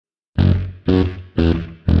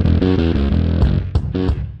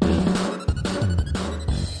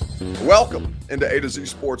Welcome into A to Z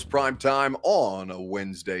Sports Prime Time on a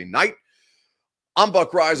Wednesday night. I'm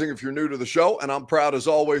Buck Rising if you're new to the show, and I'm proud as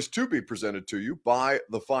always to be presented to you by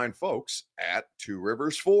the fine folks at Two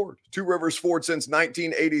Rivers Ford. Two Rivers Ford since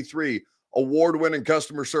 1983, award-winning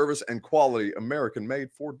customer service and quality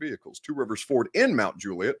American-made Ford vehicles. Two Rivers Ford in Mount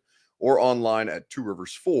Juliet or online at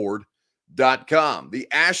tworiversford.com. The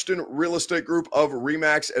Ashton Real Estate Group of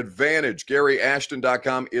RE/MAX Advantage,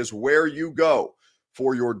 GaryAshton.com is where you go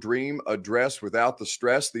for your dream address without the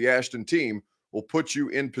stress. The Ashton team will put you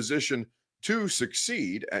in position to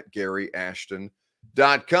succeed at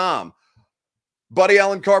GaryAshton.com. Buddy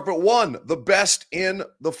Allen Carpet One, the best in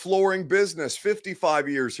the flooring business. 55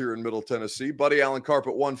 years here in Middle Tennessee. Buddy Allen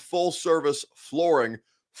Carpet One, full service flooring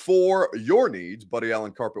for your needs.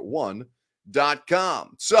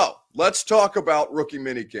 BuddyAllenCarpet1.com. So let's talk about rookie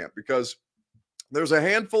minicamp, because there's a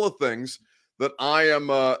handful of things that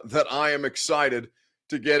I am excited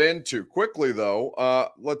to get into. Quickly, though,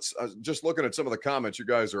 let's just looking at some of the comments. You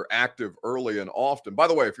guys are active early and often. By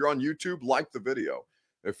the way, if you're on YouTube, like the video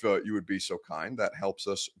if you would be so kind. That helps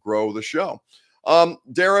us grow the show.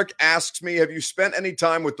 Derek asks me, have you spent any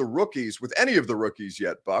time with any of the rookies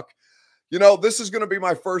yet, Buck? You know, this is going to be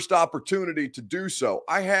my first opportunity to do so.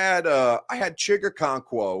 I had Chig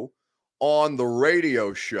Okonkwo on the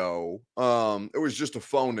radio show. It was just a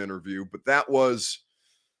phone interview, but that was,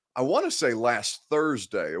 I want to say, last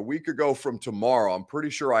Thursday, a week ago from tomorrow. I'm pretty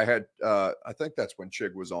sure I think that's when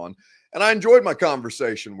Chig was on, and I enjoyed my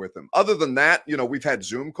conversation with him. Other than that, you know, we've had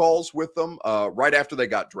Zoom calls with them right after they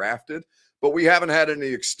got drafted, but we haven't had any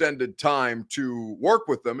extended time to work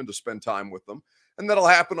with them and to spend time with them. And that'll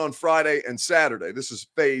happen on Friday and Saturday. This is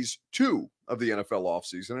phase 2 of the NFL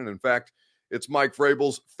offseason. And in fact, it's Mike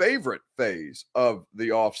Vrabel's favorite phase of the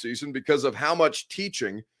offseason because of how much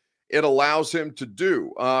teaching it allows him to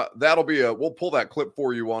do. That'll be we'll pull that clip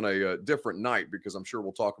for you on a different night, because I'm sure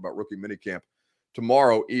we'll talk about rookie minicamp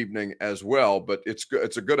tomorrow evening as well. But it's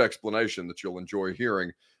a good explanation that you'll enjoy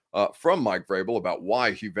hearing from Mike Vrabel about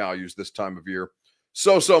why he values this time of year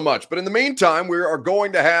so much. But in the meantime, we are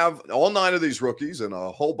going to have all 9 of these rookies and a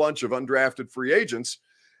whole bunch of undrafted free agents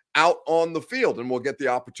out on the field, and we'll get the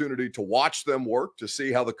opportunity to watch them work, to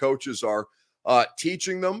see how the coaches are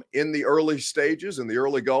teaching them in the early stages, in the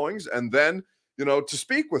early goings, and then, you know, to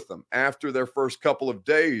speak with them after their first couple of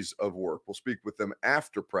days of work. We'll speak with them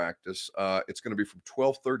after practice. It's going to be from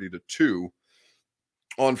 12:30 to 2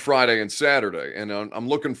 on Friday and Saturday, and I'm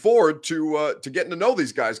looking forward to getting to know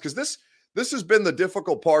these guys, because this has been the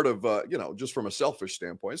difficult part of just from a selfish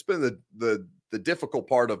standpoint. It's been the difficult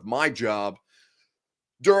part of my job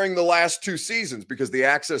during the last 2 seasons, because the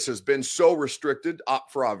access has been so restricted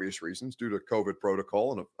for obvious reasons due to COVID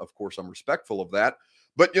protocol. And of course, I'm respectful of that.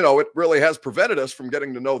 But, you know, it really has prevented us from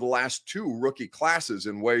getting to know the last 2 rookie classes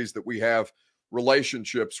in ways that we have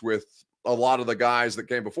relationships with a lot of the guys that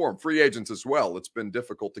came before them, free agents as well. It's been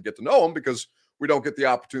difficult to get to know them because we don't get the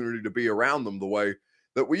opportunity to be around them the way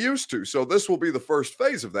that we used to. So this will be the first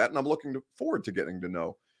phase of that. And I'm looking forward to getting to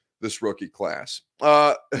know this rookie class.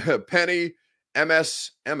 Penny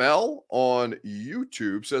MSML on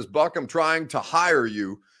YouTube says, Buck, I'm trying to hire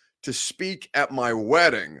you to speak at my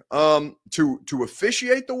wedding. To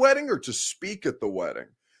officiate the wedding or to speak at the wedding?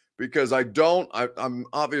 Because I'm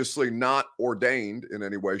obviously not ordained in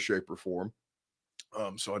any way, shape, or form.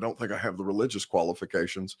 So I don't think I have the religious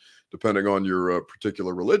qualifications, depending on your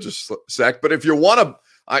particular religious sect. But if you want to,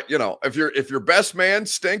 if your best man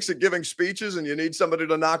stinks at giving speeches and you need somebody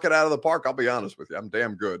to knock it out of the park, I'll be honest with you, I'm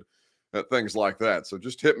damn good at things like that. So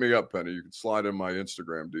just hit me up, Penny. You can slide in my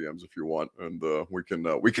Instagram DMs if you want, and we can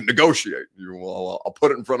negotiate. I'll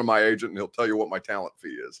put it in front of my agent, and he'll tell you what my talent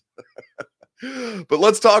fee is. But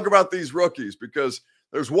let's talk about these rookies, because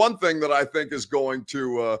there's one thing that I think is going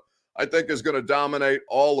to dominate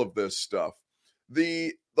all of this stuff.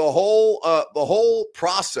 The whole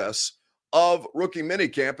process of rookie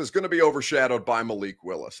minicamp is going to be overshadowed by Malik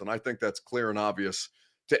Willis, and I think that's clear and obvious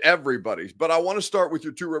to everybody. But I want to start with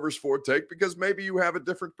your Two Rivers Ford take, because maybe you have a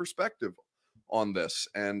different perspective on this,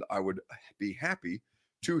 and I would be happy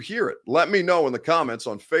to hear it. Let me know in the comments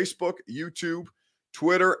on Facebook, YouTube,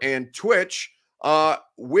 Twitter, and Twitch.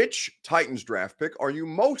 Which Titans draft pick are you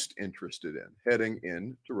most interested in heading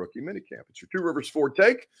into rookie minicamp? It's your Two Rivers Ford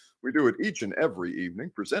take. We do it each and every evening,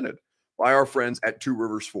 presented by our friends at Two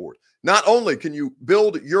Rivers Ford. Not only can you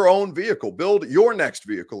build your own vehicle, build your next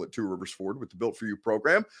vehicle at Two Rivers Ford with the Built For You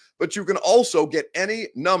program, but you can also get any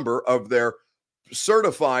number of their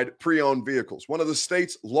certified pre-owned vehicles, one of the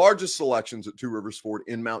state's largest selections at Two Rivers Ford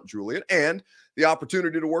in Mount Juliet, and the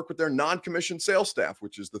opportunity to work with their non-commissioned sales staff,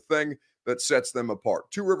 which is the thing that sets them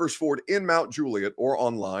apart. Two Rivers Ford in Mount Juliet or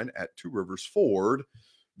online at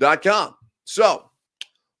tworiversford.com. So,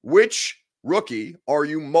 which rookie are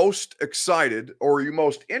you most excited or are you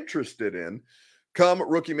most interested in come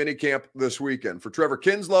rookie minicamp this weekend? For Trevor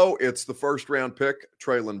Kinslow, it's the first-round pick,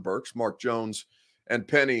 Treylon Burks. Mark Jones and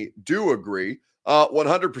Penny do agree.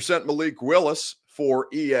 100% Malik Willis for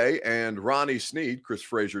EA and Ronnie Snead. Chris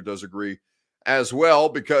Frazier does agree as well,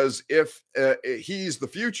 because if he's the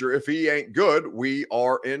future, if he ain't good, we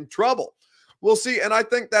are in trouble. We'll see. And I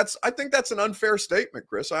think that's an unfair statement,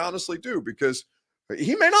 Chris. I honestly do, because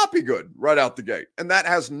he may not be good right out the gate, and that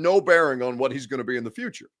has no bearing on what he's going to be in the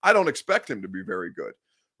future. I don't expect him to be very good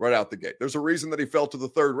right out the gate. There's a reason that he fell to the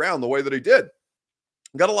third round the way that he did.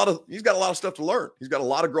 He's got a lot of stuff to learn. He's got a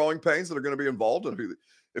lot of growing pains that are going to be involved. And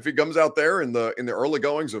if he comes out there in the early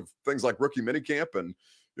goings of things like rookie minicamp and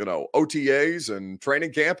OTAs and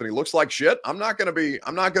training camp, and he looks like shit, I'm not going to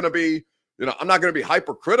be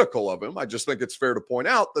hypercritical of him. I just think it's fair to point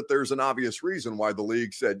out that there's an obvious reason why the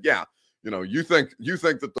league said, yeah, you think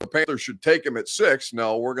that the Panthers should take him at 6.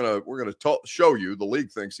 No, we're gonna show you the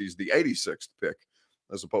league thinks he's the 86th pick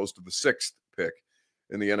as opposed to the 6th pick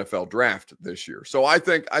in the NFL draft this year. So I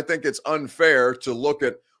think it's unfair to look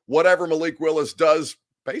at whatever Malik Willis does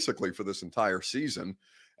basically for this entire season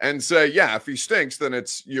and say, yeah, if he stinks, then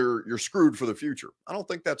you're screwed for the future. I don't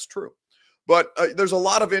think that's true. But there's a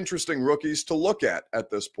lot of interesting rookies to look at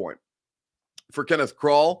this point. For Kenneth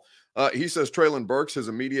Krall, he says Treylon Burks, his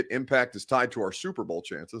immediate impact is tied to our Super Bowl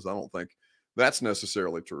chances. I don't think that's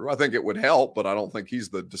necessarily true. I think it would help, but I don't think he's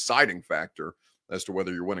the deciding factor as to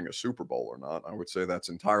whether you're winning a Super Bowl or not. I would say that's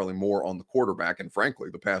entirely more on the quarterback and, frankly,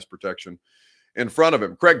 the pass protection in front of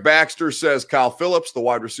him. Craig Baxter says Kyle Phillips, the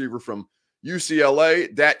wide receiver from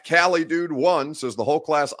UCLA. Dat Cali dude won, says the whole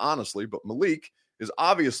class honestly, but Malik is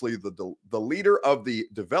obviously the leader of the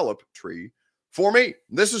develop tree for me.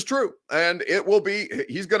 This is true, and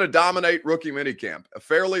he's going to dominate rookie minicamp.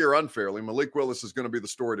 Fairly or unfairly, Malik Willis is going to be the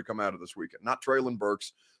story to come out of this weekend. Not Treylon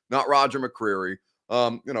Burks, not Roger McCreary.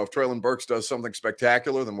 If Treylon Burks does something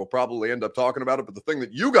spectacular, then we'll probably end up talking about it. But the thing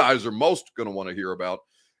that you guys are most going to want to hear about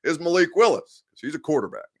is Malik Willis, because he's a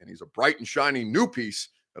quarterback, and he's a bright and shiny new piece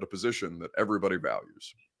at a position that everybody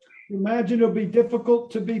values. Imagine it'll be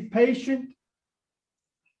difficult to be patient.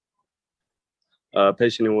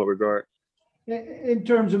 Patient in what regard? In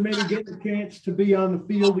terms of maybe getting a chance to be on the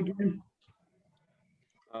field again.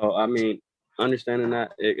 Oh, I mean, understanding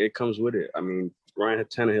that it comes with it. I mean, Ryan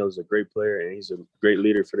Tannehill is a great player, and he's a great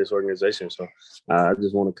leader for this organization. So I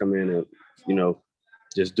just want to come in and,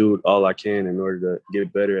 just do all I can in order to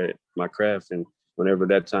get better at my craft. And whenever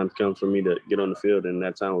that time comes for me to get on the field, then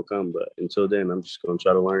that time will come. But until then, I'm just going to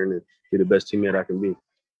try to learn and be the best teammate I can be.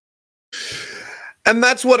 And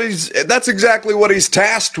that's exactly what he's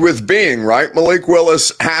tasked with being, right? Malik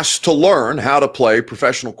Willis has to learn how to play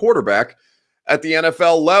professional quarterback at the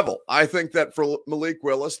NFL level. I think that for Malik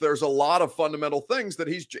Willis, there's a lot of fundamental things that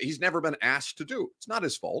he's never been asked to do. It's not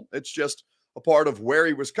his fault. It's just a part of where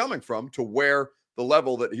he was coming from to where the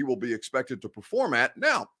level that he will be expected to perform at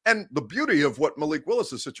now. And the beauty of what Malik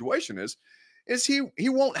Willis's situation is he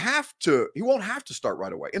won't have to start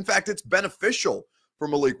right away. In fact, it's beneficial for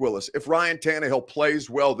Malik Willis if Ryan Tannehill plays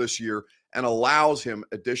well this year and allows him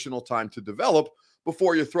additional time to develop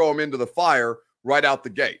before you throw him into the fire right out the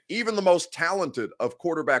gate. Even the most talented of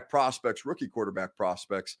quarterback prospects, rookie quarterback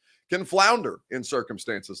prospects, can flounder in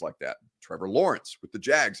circumstances like that. Trevor Lawrence with the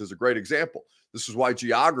Jags is a great example. This is why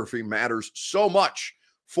geography matters so much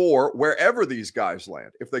for wherever these guys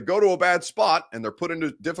land. If they go to a bad spot and they're put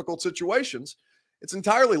into difficult situations, it's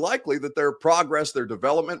entirely likely that their progress, their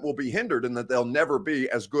development will be hindered and that they'll never be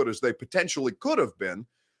as good as they potentially could have been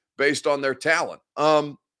based on their talent.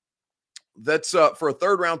 That's for a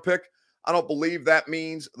third-round pick. I don't believe that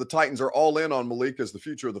means the Titans are all in on Malik as the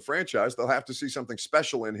future of the franchise. They'll have to see something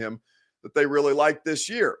special in him that they really like this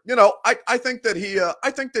year. I think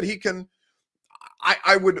that he can.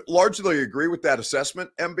 I would largely agree with that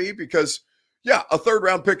assessment, MB, because a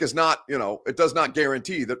third-round pick is not, it does not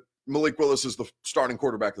guarantee that Malik Willis is the starting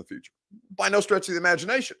quarterback of the future by no stretch of the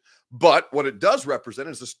imagination. But what it does represent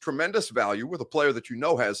is this tremendous value with a player that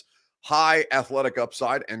has high athletic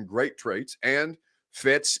upside and great traits and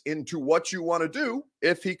fits into what you want to do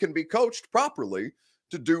if he can be coached properly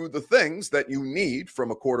to do the things that you need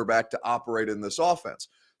from a quarterback to operate in this offense.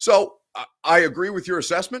 So I agree with your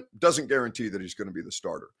assessment. Doesn't guarantee that he's going to be the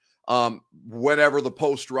starter whenever the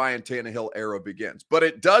post-Ryan Tannehill era begins. But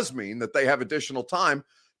it does mean that they have additional time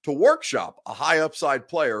to workshop a high upside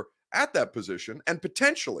player at that position and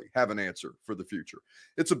potentially have an answer for the future.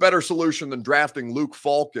 It's a better solution than drafting Luke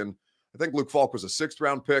Falk, and I think Luke Falk was a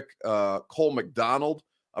 6th-round pick. Cole McDonald,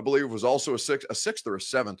 I believe, was also a sixth or a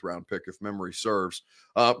 7th-round pick, if memory serves.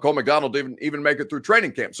 Cole McDonald didn't even make it through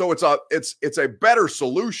training camp. So it's a better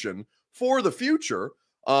solution for the future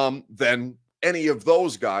than any of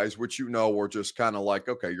those guys, which were just kind of like,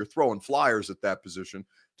 okay, you're throwing flyers at that position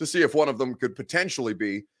to see if one of them could potentially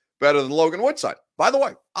be better than Logan Woodside. By the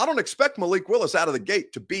way, I don't expect Malik Willis out of the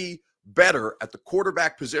gate to be better at the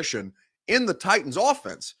quarterback position in the Titans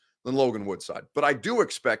offense than Logan Woodside, but I do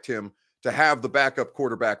expect him to have the backup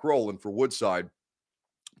quarterback role, and for Woodside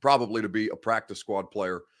probably to be a practice squad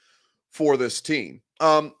player for this team.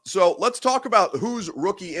 So let's talk about whose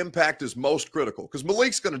rookie impact is most critical, because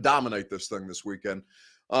Malik's going to dominate this thing this weekend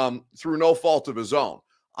through no fault of his own.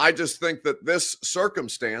 I just think that this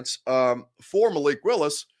circumstance for Malik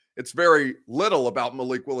Willis, it's very little about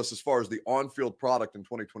Malik Willis as far as the on-field product in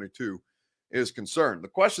 2022 is concerned. The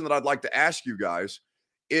question that I'd like to ask you guys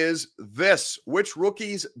is this: which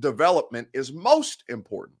rookie's development is most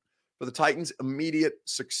important for the Titans' immediate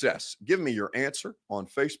success? Give me your answer on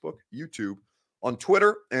Facebook, YouTube, on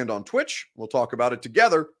Twitter, and on Twitch. We'll talk about it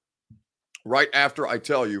together right after I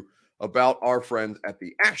tell you about our friends at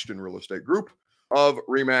the Ashton Real Estate Group of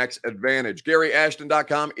RE/MAX Advantage.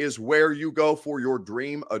 GaryAshton.com is where you go for your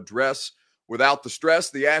dream address without the stress.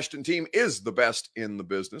 The Ashton team is the best in the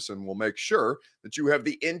business and will make sure that you have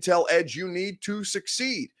the intel edge you need to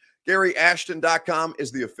succeed. GaryAshton.com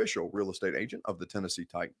is the official real estate agent of the Tennessee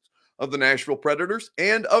Titans, of the Nashville Predators,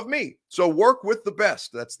 and of me. So work with the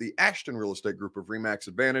best. That's the Ashton Real Estate Group of RE/MAX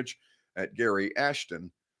Advantage at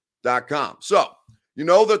GaryAshton.com. So you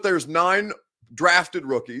know that there's 9 drafted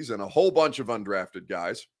rookies and a whole bunch of undrafted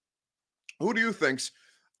guys. Who do you think's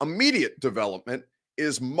immediate development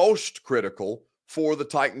is most critical for the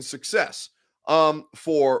Titans' success?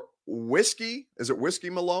 For Whiskey, is it Whiskey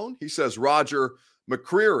Malone? He says Roger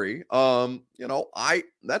McCreary.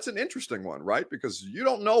 That's an interesting one, right? Because you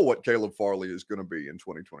don't know what Caleb Farley is going to be in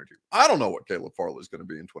 2022. I don't know what Caleb Farley is going to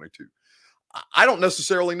be in 22. I don't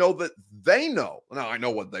necessarily know that they know. Now, I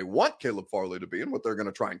know what they want Caleb Farley to be and what they're going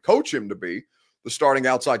to try and coach him to be, the starting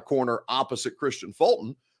outside corner opposite Christian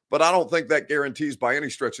Fulton. But I don't think that guarantees by any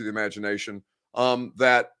stretch of the imagination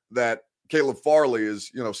that Caleb Farley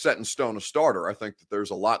is, set in stone a starter. I think that there's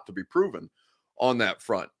a lot to be proven on that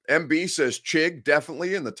front. MB says Chig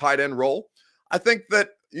definitely in the tight end role. I think that,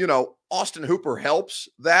 Austin Hooper helps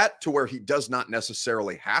that to where he does not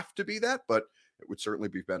necessarily have to be that, but it would certainly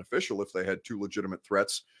be beneficial if they had 2 legitimate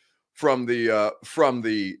threats from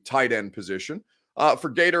the tight end position. For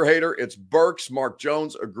Gator Hater, it's Burks. Mark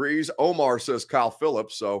Jones agrees. Omar says Kyle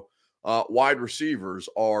Phillips. So wide receivers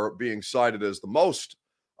are being cited as the most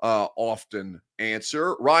often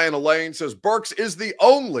answer. Ryan Elaine says Burks is the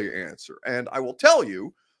only answer. And I will tell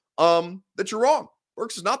you that you're wrong.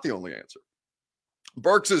 Burks is not the only answer.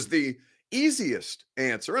 Burks is the easiest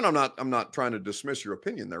answer. And I'm not trying to dismiss your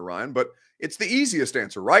opinion there, Ryan, but it's the easiest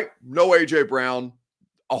answer, right? No A.J. Brown,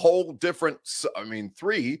 a whole different,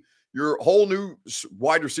 3, your whole new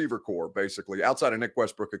wide receiver core, basically, outside of Nick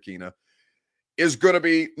Westbrook-Akina, is going to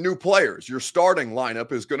be new players. Your starting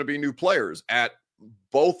lineup is going to be new players at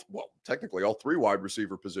both, technically all 3 wide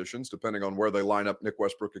receiver positions, depending on where they line up Nick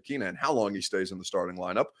Westbrook-Akina and how long he stays in the starting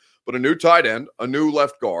lineup. But a new tight end, a new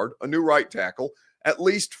left guard, a new right tackle, at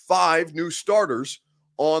least 5 new starters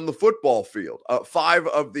on the football field. 5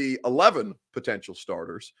 of the 11 potential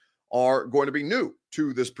starters are going to be new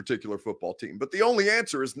to this particular football team. But the only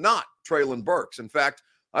answer is not Treylon Burks. In fact,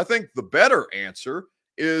 I think the better answer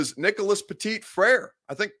is Nicholas Petit-Frere.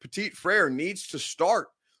 I think Petit-Frere needs to start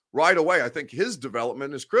right away. I think his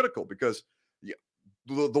development is critical because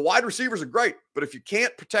the wide receivers are great, but if you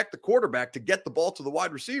can't protect the quarterback to get the ball to the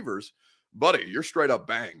wide receivers, buddy, you're straight up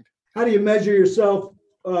banged. How do you measure yourself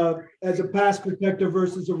as a pass protector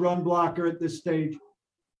versus a run blocker at this stage?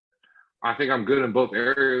 I think I'm good in both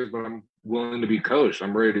areas, but I'm willing to be coached.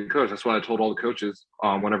 I'm ready to coach. That's what I told all the coaches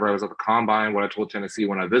whenever I was at the combine, what I told Tennessee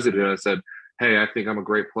when I visited. I said, hey, I think I'm a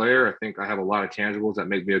great player. I think I have a lot of tangibles that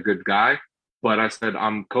make me a good guy. But I said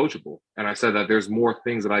I'm coachable. And I said that there's more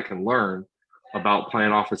things that I can learn about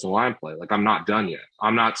playing offensive line play. Like, I'm not done yet.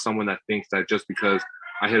 I'm not someone that thinks that just because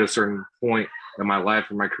I hit a certain point in my life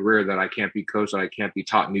and my career that I can't be coached, that I can't be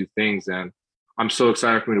taught new things. And I'm so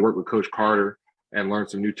excited for me to work with Coach Carter and learn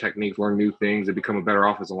some new techniques, learn new things, and become a better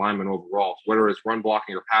offensive lineman overall. So whether it's run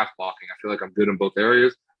blocking or pass blocking, I feel like I'm good in both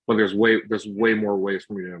areas, but there's way more ways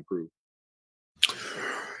for me to improve.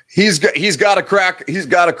 He's got to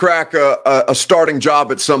crack a starting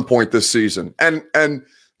job at some point this season. And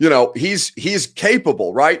he's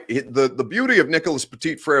capable, right? The beauty of Nicholas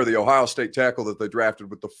Petit-Frere, the Ohio State tackle that they drafted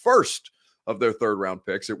with the first of their third-round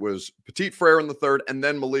picks, it was Petit-Frere in the third, and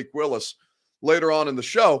then Malik Willis later on in the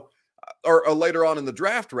show, or later on in the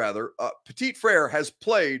draft, rather. Petit-Frere has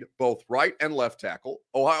played both right and left tackle.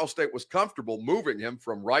 Ohio State was comfortable moving him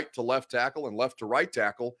from right to left tackle and left to right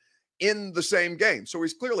tackle in the same game. So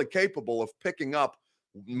he's clearly capable of picking up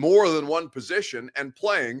more than one position and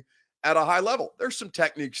playing at a high level. There's some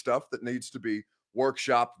technique stuff that needs to be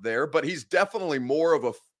workshopped there, but he's definitely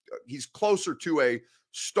he's closer to a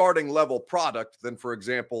starting level product than, for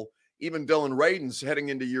example, even Dylan Radin's heading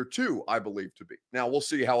into year 2, I believe to be. Now, we'll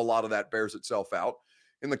see how a lot of that bears itself out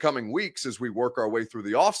in the coming weeks as we work our way through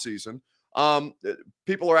the offseason.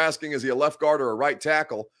 People are asking, is he a left guard or a right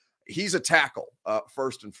tackle? He's a tackle,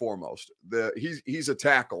 first and foremost. He's a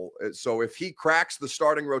tackle. So if he cracks the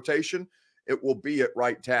starting rotation, it will be at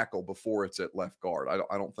right tackle before it's at left guard.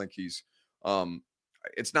 I don't think he's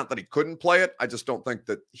it's not that he couldn't play it. I just don't think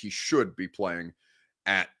that he should be playing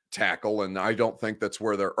at tackle. And I don't think that's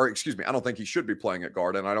where I don't think he should be playing at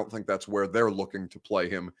guard. And I don't think that's where they're looking to play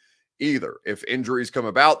him either. If injuries come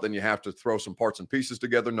about, then you have to throw some parts and pieces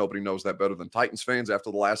together. Nobody knows that better than Titans fans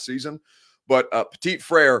after the last season. But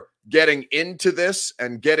Petit-Frere getting into this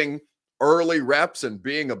and getting early reps and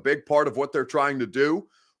being a big part of what they're trying to do,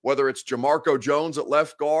 whether it's Jamarco Jones at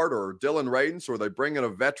left guard or Dylan Radin, or they bring in a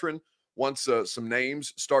veteran once some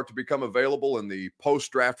names start to become available in the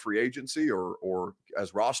post-draft free agency or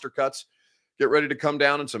as roster cuts get ready to come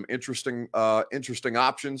down, and some interesting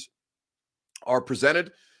options are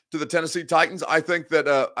presented to the Tennessee Titans. I think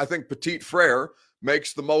Petit-Frere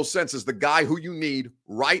makes the most sense as the guy who you need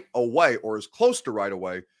right away, or as close to right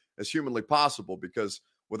away as humanly possible, because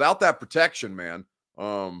without that protection, man,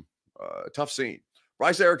 tough scene.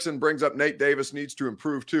 Bryce Erickson brings up Nate Davis needs to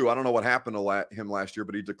improve too. I don't know what happened to him last year,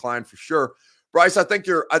 but he declined for sure. Bryce, I think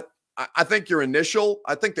the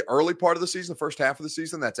early part of the season, the first half of the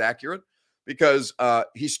season, that's accurate, because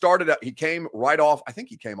he came off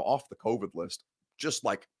the COVID list just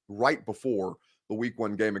like right before the week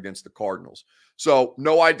 1 game against the Cardinals. So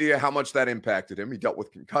no idea how much that impacted him. He dealt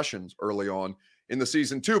with concussions early on in the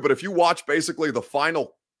season too. But if you watch basically the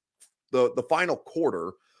final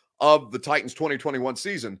quarter of the Titans 2021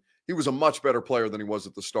 season, he was a much better player than he was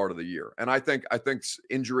at the start of the year. And I think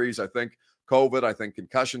injuries, I think COVID, I think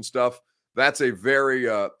concussion stuff, that's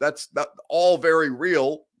all very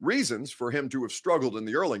real reasons for him to have struggled in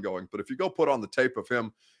the early going. But if you go put on the tape of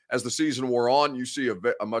him as the season wore on, you see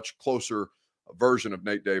a much closer version of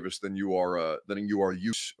Nate Davis than you are a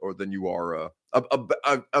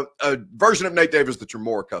version of Nate Davis that you're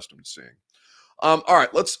more accustomed to seeing. All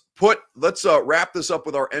right, let's wrap this up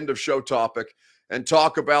with our end of show topic and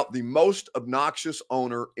talk about the most obnoxious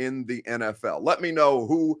owner in the NFL. Let me know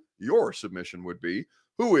who your submission would be.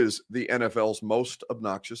 Who is the NFL's most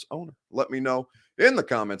obnoxious owner? Let me know in the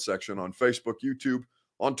comment section on Facebook, YouTube,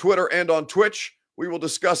 on Twitter, and on Twitch. We will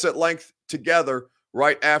discuss at length together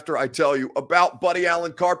right after I tell you about Buddy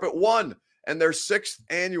Allen Carpet One and their 6th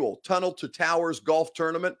annual Tunnel to Towers golf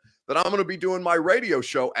tournament that I'm going to be doing my radio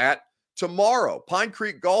show at tomorrow, Pine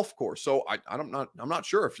Creek Golf Course. So I'm not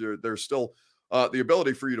sure if there's still the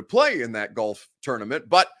ability for you to play in that golf tournament,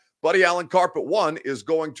 but Buddy Allen Carpet One is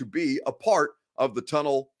going to be a part of the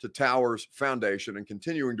Tunnel to Towers Foundation and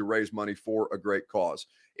continuing to raise money for a great cause.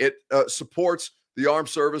 It supports the armed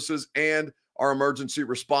services and our emergency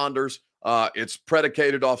responders. It's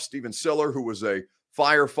predicated off Stephen Siller, who was a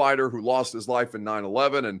firefighter who lost his life in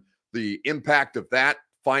 9/11, and the impact of that,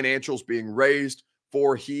 financials being raised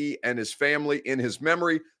for he and his family in his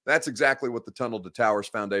memory. That's exactly what the Tunnel to Towers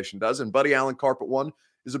Foundation does, and Buddy Allen Carpet One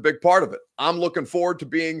is a big part of it. I'm looking forward to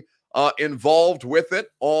being involved with it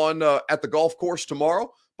at the golf course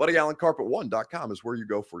tomorrow. BuddyAllenCarpet1.com is where you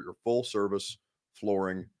go for your full service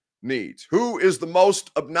flooring needs. Who is the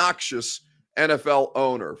most obnoxious NFL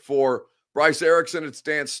owner? For Bryce Erickson, it's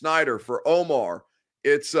Dan Snyder. For Omar,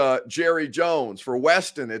 it's Jerry Jones. For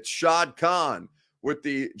Weston, it's Shad Khan with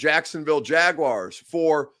the Jacksonville Jaguars.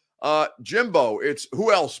 For Jimbo, it's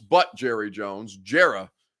who else but Jerry Jones? Jera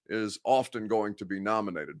is often going to be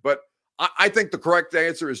nominated. But I think the correct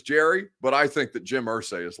answer is Jerry, but I think that Jim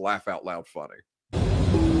Irsay is laugh out loud funny.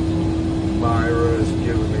 Myra has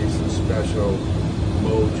given me some special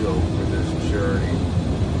mojo for this journey,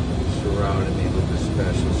 surrounding me with the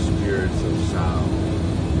special spirits of sound.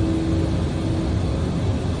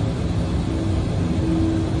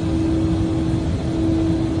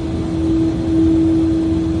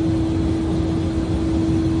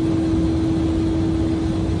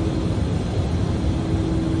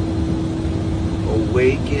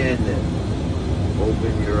 Awaken,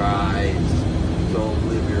 Open your eyes. Don't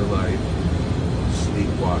live your life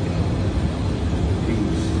sleepwalking.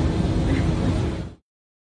 Peace.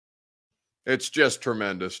 It's just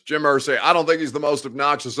tremendous. Jim Irsay, I don't think he's the most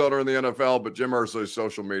obnoxious owner in the NFL, but Jim Irsay's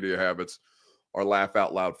social media habits are laugh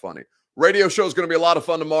out loud funny. Radio show is going to be a lot of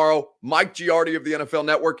fun tomorrow. Mike Giardi of the NFL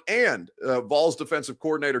Network and Vols defensive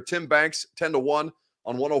coordinator Tim Banks, 10-1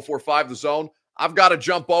 on 104.5 The Zone. I've got to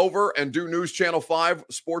jump over and do News Channel 5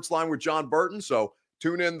 Sportsline with John Burton, so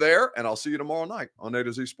tune in there, and I'll see you tomorrow night on A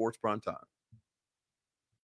to Z Sports Prime Time.